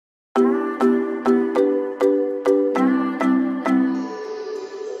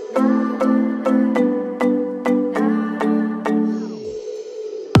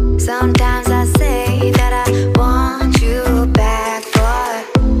Sometimes I say that I want you back, but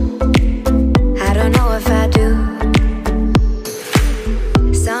I don't know if I do.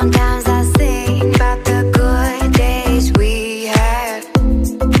 Sometimes I think about the good days we had,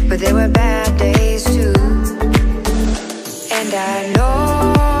 but there were bad days too. And I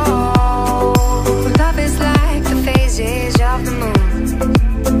know love is like the phases of the moon.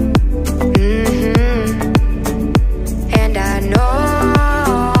 And I know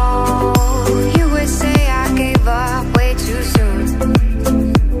you would say I gave up way too soon.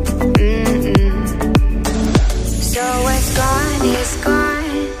 So what's gone is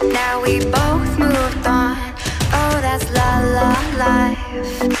gone. Now we both moved on. Oh, that's la la life.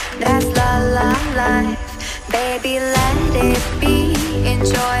 That's la la life. Baby, let it be.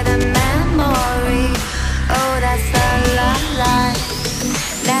 Enjoy the memory. Oh, that's la la life.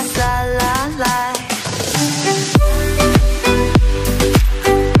 That's la la life.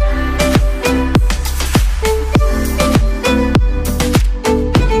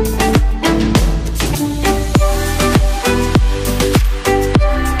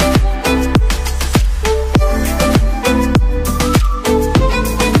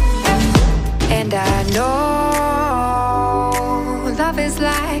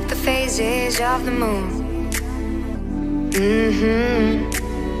 Of the moon.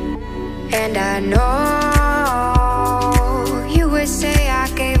 And I know you would say I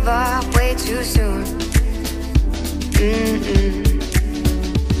gave up way too soon.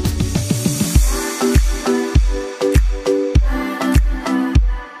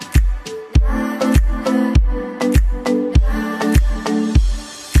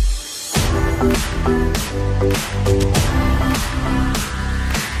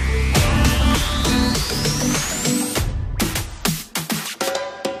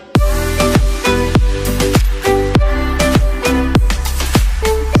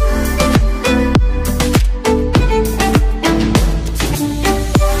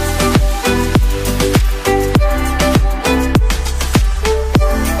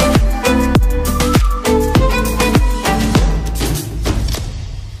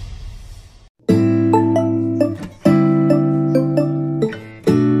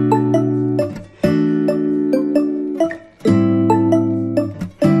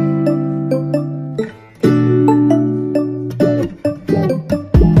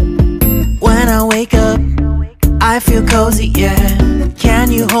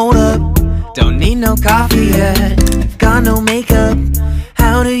 Coffee yet, got no makeup.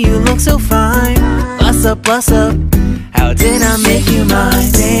 How do you look so fine? Bust up, how did I make you mine?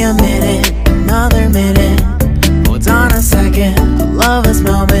 Stay a minute, another minute. Hold on a second, I love this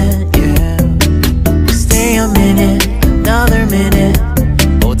moment, yeah. Stay a minute, another minute.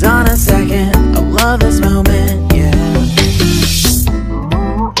 Hold on a second, I love this moment, yeah.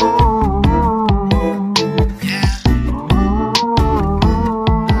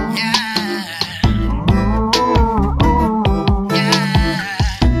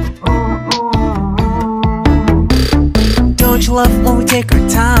 Love when we take our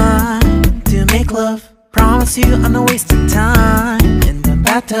time to make love. Promise you I'm not wasting time in the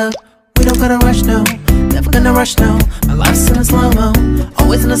bathtub. We don't gotta rush, no, never gonna rush, no. My life's in a slow-mo,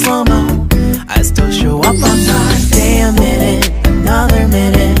 always in a slow-mo. I still show up on time. Stay a minute, another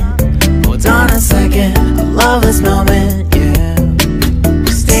minute. Hold on a second, I love this moment, yeah.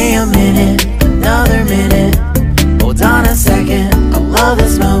 Stay a minute, another minute. Hold on a second, I love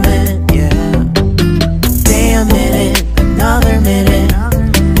this moment, yeah. Stay a minute, another minute.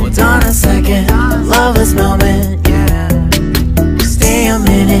 Hold on a second, I love this moment, yeah. Stay a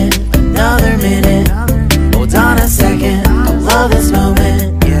minute, another minute. Hold on a second, I love this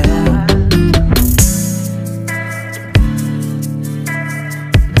moment, yeah.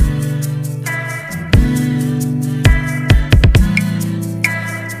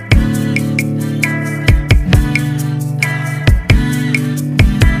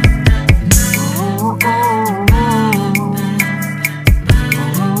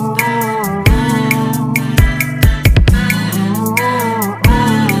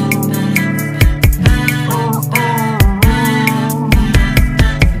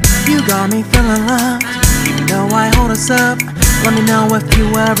 Got me feeling loved, even though I hold us up. Let me know if you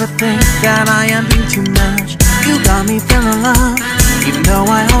ever think that I am being too much. You got me feeling loved, even though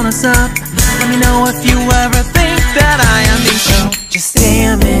I hold us up. Let me know if you ever think that I am being so. Just stay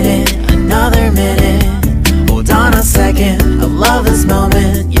a minute, another minute. Hold on a second, I love this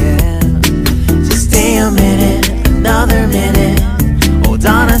moment, yeah. Just stay a minute, another minute. Hold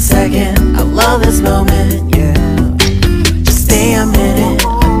on a second, I love this moment, yeah. Just stay a minute,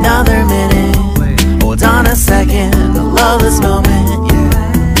 another minute. Hold on a second, I love this moment, yeah.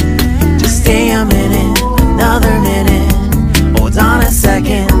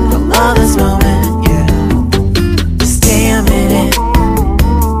 again.